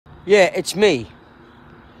Yeah, it's me.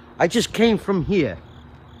 I just came from here.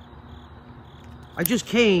 I just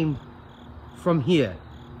came from here.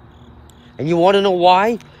 And you want to know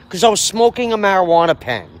why? Because I was smoking a marijuana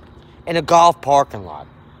pen in a golf parking lot.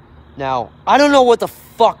 Now, I don't know what the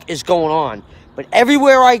fuck is going on, but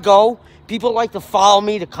everywhere I go, people like to follow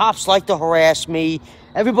me, the cops like to harass me.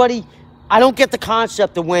 Everybody, I don't get the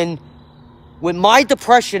concept of when my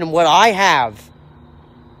depression and what I have,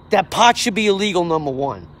 that pot should be illegal, number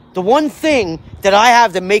one. The one thing that I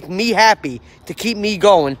have to make me happy, to keep me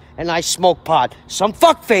going, and I smoke pot. Some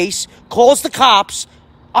fuckface calls the cops,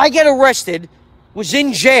 I get arrested, was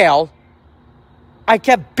in jail. I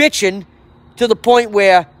kept bitching to the point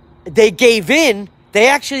where they gave in. They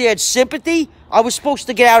actually had sympathy. I was supposed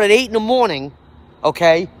to get out at 8 in the morning,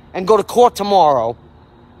 okay, and go to court tomorrow.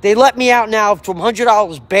 They let me out now from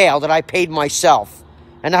 $100 bail that I paid myself.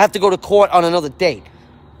 And I have to go to court on another date.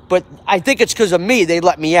 But I think it's because of me they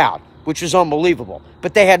let me out, which is unbelievable.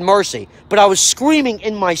 But they had mercy. But I was screaming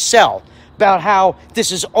in my cell about how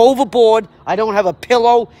this is overboard. I don't have a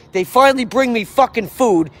pillow. They finally bring me fucking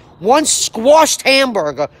food. One squashed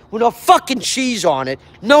hamburger with no fucking cheese on it.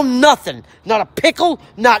 No nothing. Not a pickle,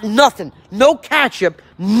 not nothing. No ketchup,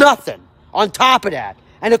 nothing on top of that.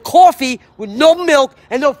 And a coffee with no milk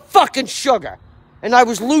and no fucking sugar. And I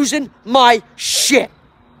was losing my shit.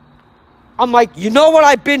 I'm like, you know what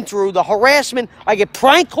I've been through, the harassment. I get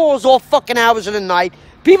prank calls all fucking hours of the night.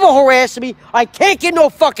 People harassing me. I can't get no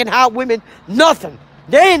fucking hot women. Nothing.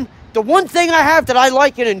 Then, the one thing I have that I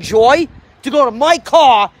like and enjoy to go to my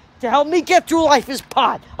car to help me get through life is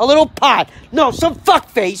pot. A little pot. No, some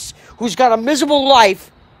fuckface who's got a miserable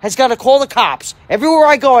life has got to call the cops. Everywhere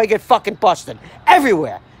I go, I get fucking busted.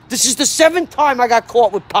 Everywhere. This is the 7th time I got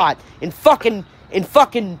caught with pot in fucking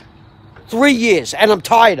 3 years. And I'm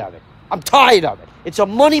tired of it. I'm tired of it. It's a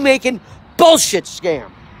money-making bullshit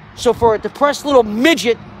scam. So for a depressed little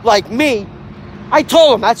midget like me, I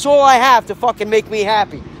told him that's all I have to fucking make me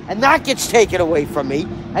happy. And that gets taken away from me.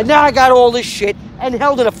 And now I got all this shit and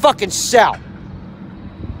held in a fucking cell.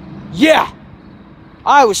 Yeah.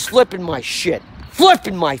 I was flipping my shit.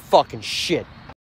 Flipping my fucking shit.